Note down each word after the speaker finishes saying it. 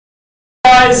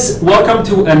guys, welcome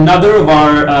to another of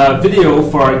our video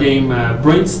for our game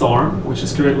Brainstorm, which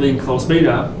is currently in closed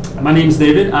beta. My name is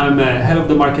David, I'm head of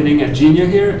the marketing at Genia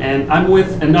here, and I'm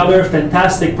with another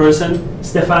fantastic person,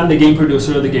 Stefan, the game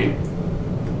producer of the game.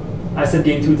 I said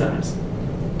game 2 times.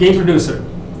 Game producer.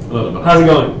 Hello. How's it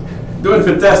going? Doing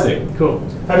fantastic. Cool.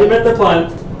 Have you met the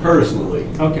client? Personally.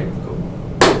 Okay, cool.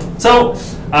 So,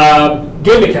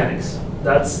 game mechanics.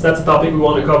 That's a topic we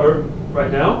want to cover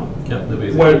right now. Yeah, the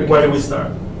basic Where do we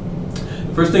start?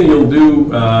 The first thing you'll do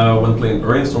when playing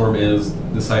Brainstorm is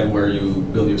decide where you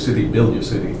build your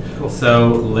city. Cool. So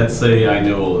let's say I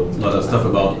know a lot of stuff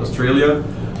about Australia.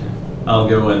 I'll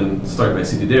go and start my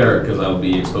city there because I'll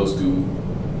be exposed to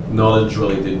knowledge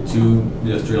related to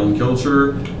the Australian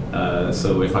culture.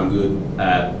 So if I'm good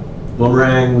at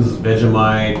boomerangs,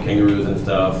 Vegemite, kangaroos and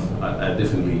stuff, I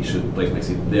definitely should place my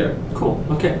city there. Cool.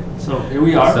 Okay. So here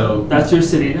we are. So that's your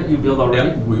city that you built already.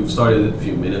 Yeah, we've started it a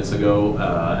few minutes ago,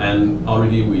 and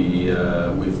already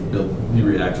we've built the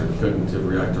reactor. The cognitive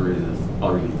reactor is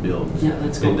already built. Yeah,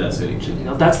 let's go in that city. You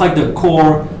know, that's like the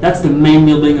core. That's the main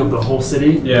building of the whole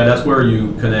city. Yeah, that's where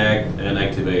you connect and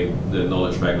activate the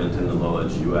knowledge fragment and the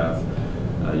knowledge you have,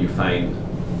 you find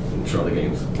throughout the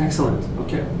games. Excellent.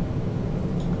 Okay.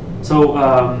 So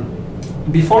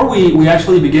before we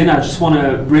actually begin, I just want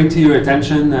to bring to your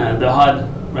attention the HUD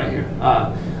right here.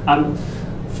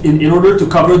 In order to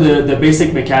cover the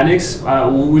basic mechanics,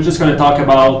 we're just going to talk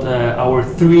about our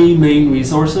 3 main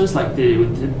resources. Like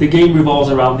the game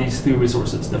revolves around these 3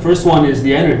 resources. The first one is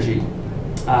the energy.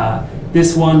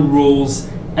 This one rules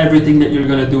everything that you're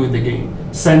going to do in the game.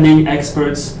 Sending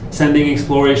experts, sending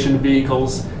exploration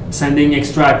vehicles, sending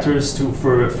extractors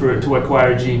to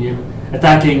acquire Genia,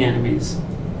 attacking enemies.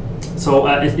 So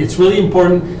it's really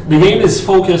important. The game is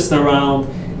focused around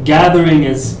gathering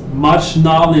as much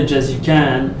knowledge as you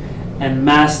can and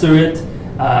master it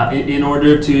in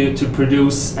order to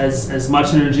produce as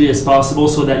much energy as possible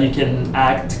so that you can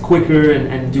act quicker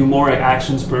and do more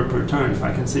actions per turn, if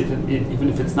I can say, even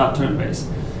if it's not turn-based.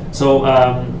 So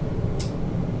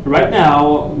right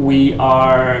now we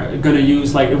are going to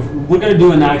use, like, if we're going to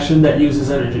do an action that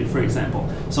uses energy, for example.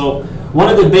 So one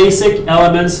of the basic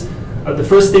elements, the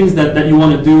first things that you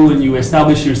want to do when you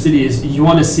establish your city is you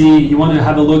want to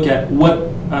have a look at what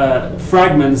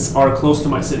fragments are close to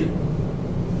my city.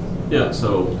 Yeah,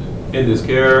 so in this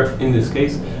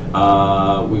case,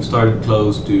 we've started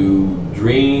close to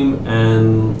Dream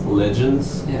and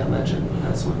Legends. Yeah, Legend,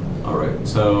 that's one. All right,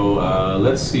 so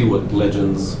let's see what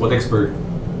expert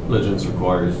Legends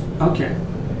requires. Okay.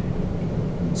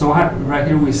 So right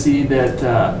here we see that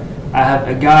I have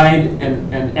a guide,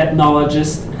 an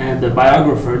ethnologist, and a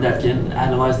biographer that can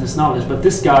analyze this knowledge, but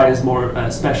this guy is more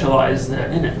specialized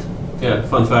in it. Yeah,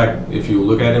 fun fact, if you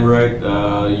look at him right,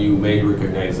 you may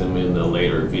recognize him in a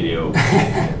later video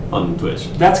on Twitch.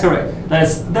 That's correct.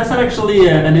 That's actually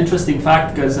an interesting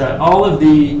fact, because all of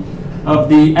the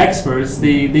experts,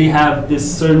 they have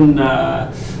this certain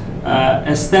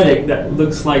aesthetic that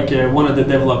looks like one of the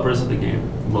developers of the game.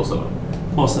 Most of them.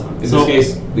 Most of them. In this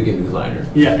case, the game designer.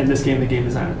 Yeah, in this game, the game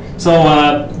designer. So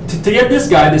to get this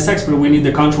guy, this expert, we need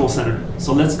the control center.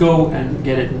 So let's go and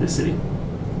get it in the city.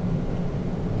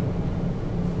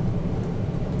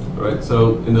 Alright,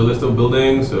 so in the list of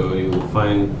buildings, so you will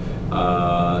find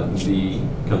the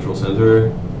control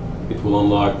center. It will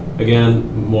unlock,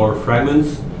 again, more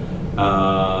fragments.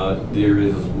 There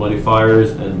is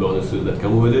modifiers and bonuses that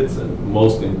come with it, and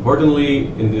most importantly,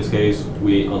 in this case,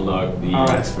 we unlock the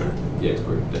expert. The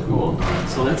expert that we want.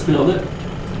 So let's build it,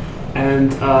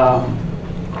 and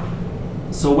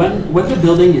so when the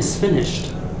building is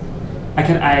finished,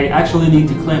 I actually need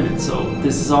to claim it. So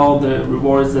this is all the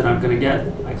rewards that I'm gonna get.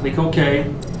 I click OK,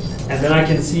 and then I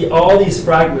can see all these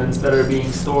fragments that are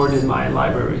being stored in my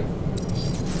library.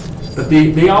 But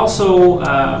they also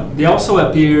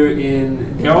appear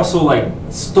in, they're also like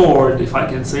stored, if I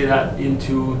can say that,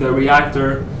 into the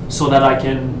reactor so that I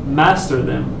can master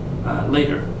them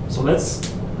later. So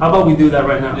how about we do that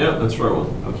right now? Yeah, let's try one.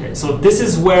 Okay, so this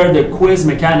is where the quiz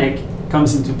mechanic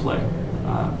comes into play.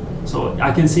 So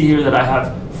I can see here that I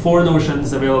have 4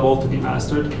 notions available to be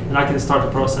mastered, and I can start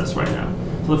the process right now.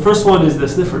 So the first one is the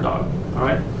sniffer dog, all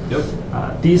right?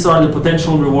 Yep. These are the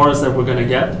potential rewards that we're going to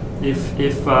get if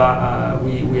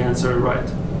we answer it right.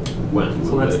 When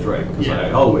so we'll get it right, because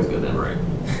I always get them right.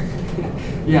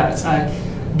 Yeah,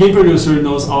 game producer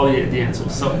knows all the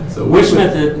answers. So which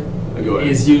method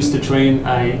is used to train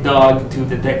a dog to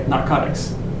detect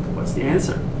narcotics? What's the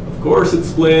answer? Of course,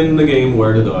 it's playing the game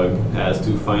where the dog has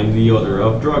to find the odor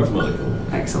of drugs molecule.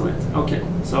 Excellent. Okay,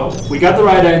 so we got the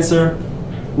right answer.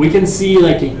 we can see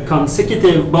like a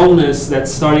consecutive bonus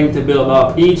that's starting to build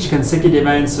up. Each consecutive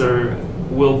answer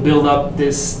will build up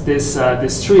this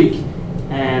streak,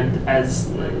 and as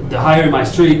the higher my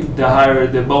streak, the higher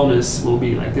the bonus will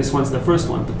be. Like this one's the first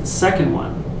one, but the second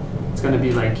one, it's going to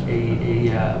be like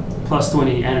a plus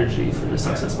 20 energy for the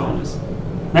success bonus.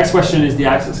 Next question is the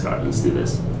access card. Let's do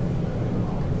this.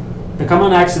 The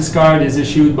common access card is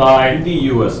issued by The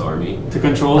U.S. Army. to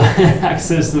control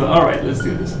access to. All right, let's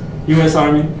do this. U.S.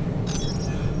 Army.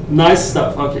 Nice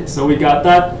stuff. Okay, so we got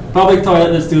that. Public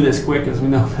toilet. Let's do this quick, as we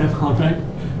know them. All right.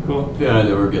 Cool. Yeah, I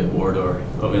never get bored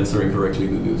of answering correctly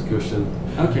to this question.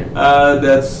 Okay.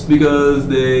 That's because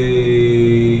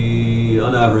they,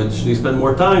 on average, they spend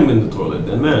more time in the toilet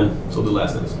than men. So the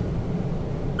last answer.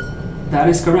 That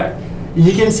is correct.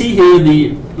 You can see here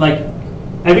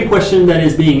every question that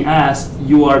is being asked,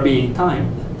 you are being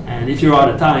timed, and if you're out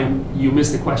of time, you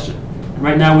miss the question. And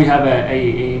right now we have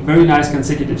a very nice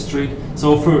consecutive streak.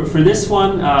 So for this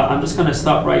one, I'm just going to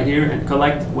stop right here and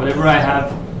collect whatever I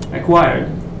have acquired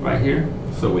right here.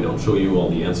 So we don't show you all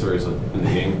the answers in the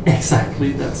game.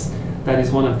 Exactly. That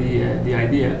is one of the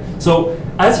idea. So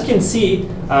as you can see,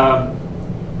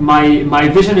 my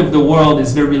vision of the world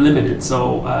is very limited.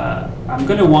 So I'm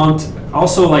going to want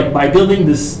also, like, by building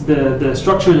the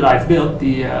structure that I've built,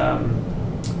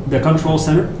 the control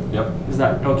center. Yep. Is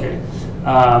that okay?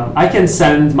 I can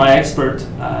send my expert.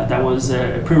 That was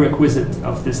a prerequisite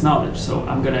of this knowledge. So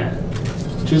I'm going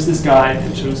to choose this guy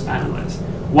and choose analyze.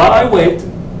 While I wait,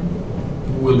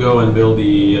 We'll go and build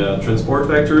the transport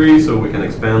factory so we can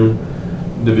expand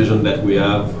the vision that we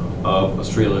have of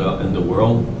Australia and the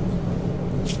world.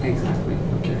 exactly.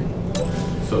 Okay.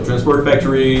 So transport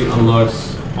factory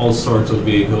unlocks all sorts of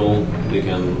vehicles. They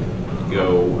can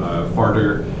go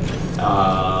farther,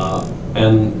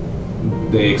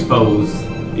 and they expose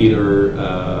either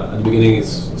at the beginning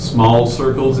it's small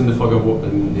circles in the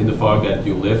fog that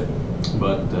you lift,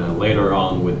 but later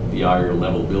on with the higher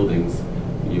level buildings,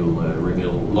 you'll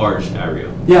reveal large area.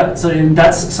 Yeah, so and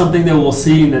that's something that we'll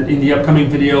see in the upcoming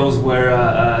videos, where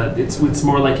it's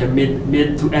more like a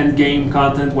mid to end game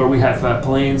content, where we have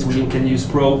planes where you can use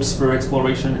probes for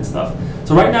exploration and stuff.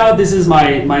 So right now this is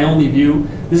my only view.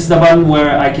 This is the button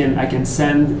where I can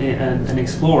send an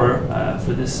explorer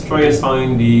for this. Try and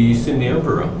find the Sydney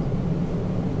Opera.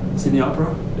 Sydney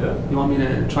Opera. Yeah. You want me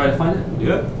to try to find it?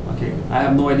 Yeah. Okay. I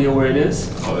have no idea where it is.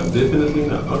 Oh, definitely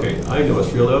not. Okay, I know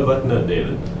Australia, but not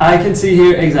David. I can see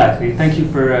here, exactly. Thank you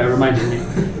for reminding me.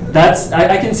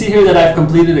 I can see here that I've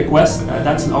completed a quest.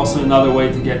 That's also another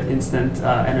way to get instant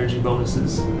energy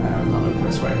bonuses. Another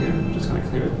quest right here. I'm just going to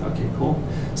clear it. Okay, cool.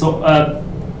 So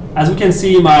as we can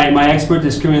see, my expert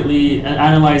is currently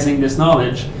analyzing this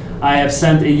knowledge. I have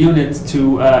sent a unit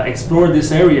to explore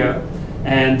this area.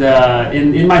 And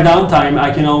in my downtime,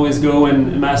 I can always go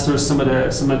and master some of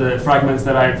the fragments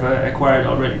that I've acquired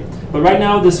already. But right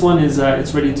now, this one is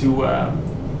it's ready to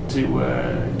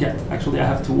get. Actually, I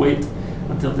have to wait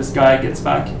until this guy gets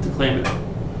back to claim it.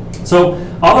 So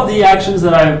all of the actions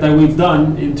that we've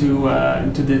done into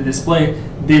the display,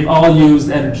 they've all used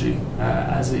energy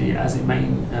as a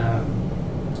main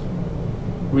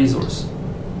resource.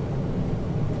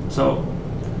 So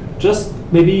just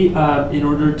maybe in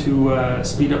order to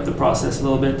speed up the process a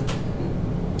little bit,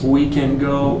 we can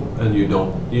go. And you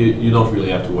don't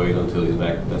really have to wait until he's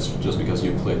back. That's just because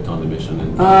you clicked on the mission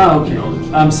and okay.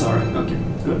 knowledge. I'm sorry. Okay,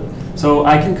 good. So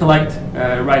I can collect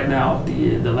right now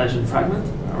the legend fragment.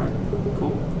 All right,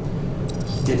 cool.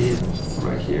 Get it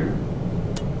right here.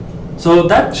 So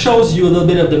that shows you a little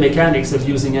bit of the mechanics of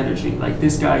using energy. Like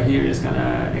this guy here is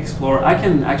gonna explore. I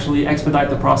can actually expedite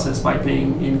the process by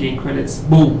paying in-game credits.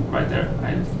 Boom, right there.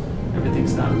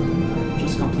 Everything's done.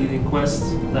 Just completing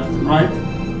quests left and right.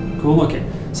 Cool. Okay.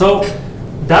 So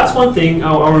that's one thing.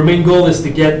 Our main goal is to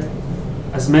get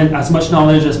as much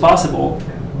knowledge as possible.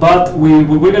 But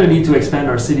we're gonna need to expand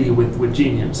our city with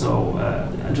Genia. So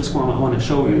I just want to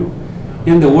show you.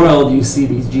 In the world, you see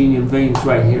these Genium veins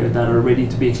right here that are ready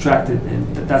to be extracted,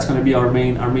 and that's going to be our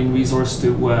main resource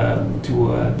to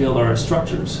build our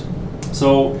structures.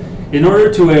 So, in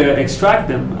order to extract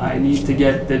them, I need to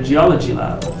get the geology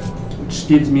lab, which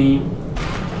gives me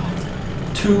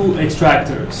 2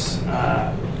 extractors.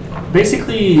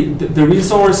 Basically, the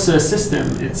resource system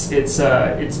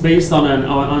it's based on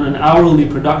an hourly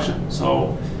production.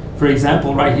 So, for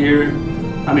example, right here,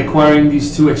 I'm acquiring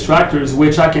these 2 extractors,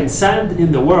 which I can send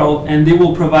in the world, and they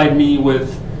will provide me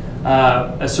with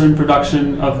a certain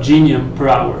production of genium per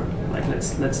hour. Like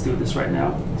let's do this right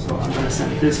now. So I'm going to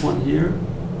send this one here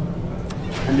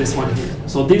and this one here.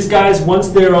 So these guys, once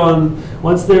they're on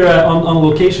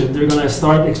location, they're going to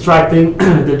start extracting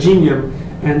the genium,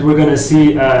 And we're gonna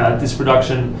see this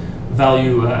production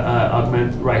value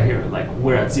augment right here. Like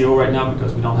we're at 0 right now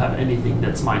because we don't have anything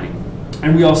that's mining.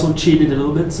 And we also cheated a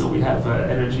little bit, so we have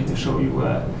energy to show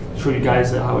you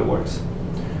guys how it works.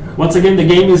 Once again, the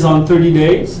game is on 30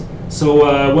 days.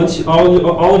 So once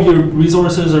all of your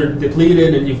resources are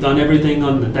depleted and you've done everything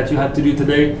that you had to do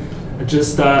today,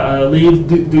 just leave,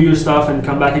 do your stuff, and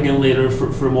come back again later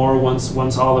for more.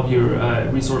 Once all of your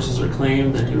resources are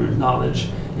claimed and your knowledge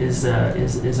is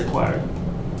acquired.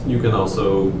 You can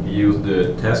also use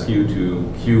the task queue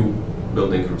to queue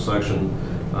building construction,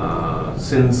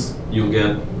 since you'll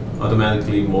get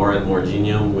automatically more and more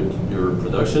Genium with your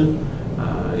production.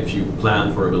 If you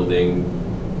plan for a building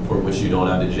for which you don't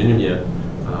have the Genium yet,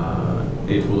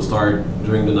 it will start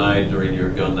during the night, during your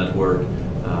gun network,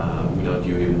 without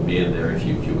you even being there if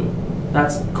you queue it.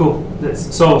 That's cool.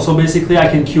 So basically I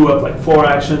can queue up like 4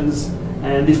 actions,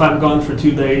 and if I'm gone for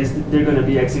 2 days, they're going to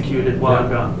be executed while I'm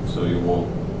gone. So you won't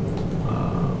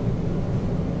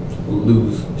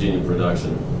lose Genium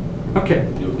production. Okay.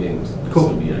 Your games. Cool.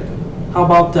 Still be active. How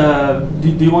about, do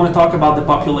you want to talk about the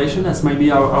population? That's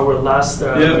maybe our last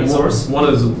resource. One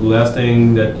of the last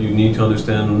thing that you need to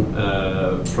understand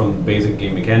from basic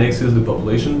game mechanics is the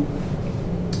population.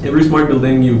 Every smart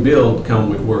building you build come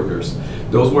with workers.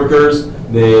 Those workers,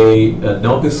 they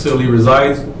don't necessarily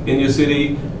reside in your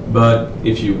city, but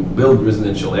if you build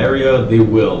residential area, they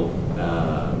will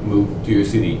move to your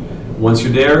city. Once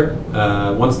you're there,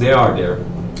 once they are there,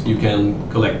 you can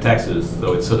collect taxes.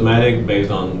 So it's automatic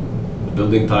based on the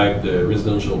building type, the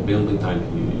residential building type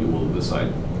you will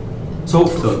decide. So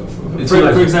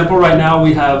for example, right now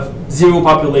we have 0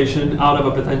 population out of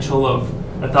a potential of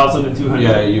 1,200.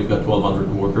 Yeah, you've got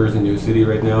 1,200 workers in your city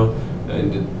right now,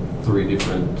 in the 3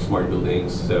 different smart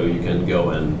buildings. So you can go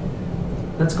and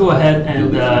let's go ahead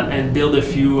and build a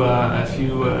few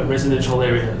residential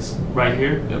areas right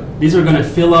here. Yep. These are going to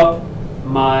fill up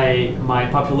my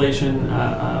population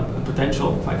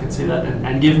potential, if I can say that,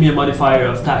 and give me a modifier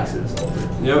of taxes.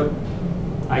 Yep.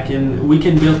 We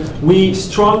can build. We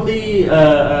strongly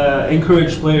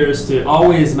encourage players to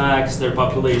always max their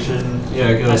population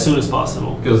as soon as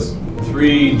possible. Because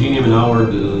 3 Genium an hour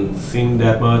doesn't seem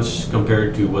that much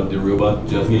compared to what the robot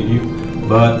just gave you,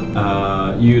 but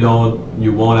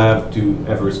you won't have to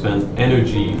ever spend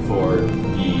energy for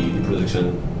the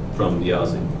production from the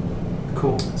housing.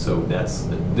 Cool. So that's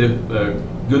a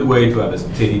good way to have a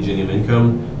steady Genium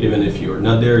income, even if you're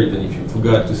not there, even if you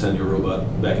forgot to send your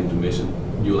robot back into mission.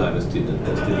 You'll have a steady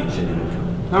Genium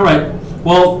income. All right.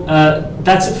 Well,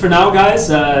 that's it for now, guys.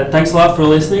 Thanks a lot for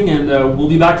listening, and we'll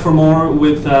be back for more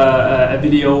with a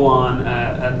video on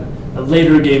a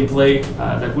later gameplay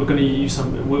that we're going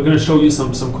to show you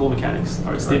some cool mechanics.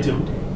 All right, stay tuned.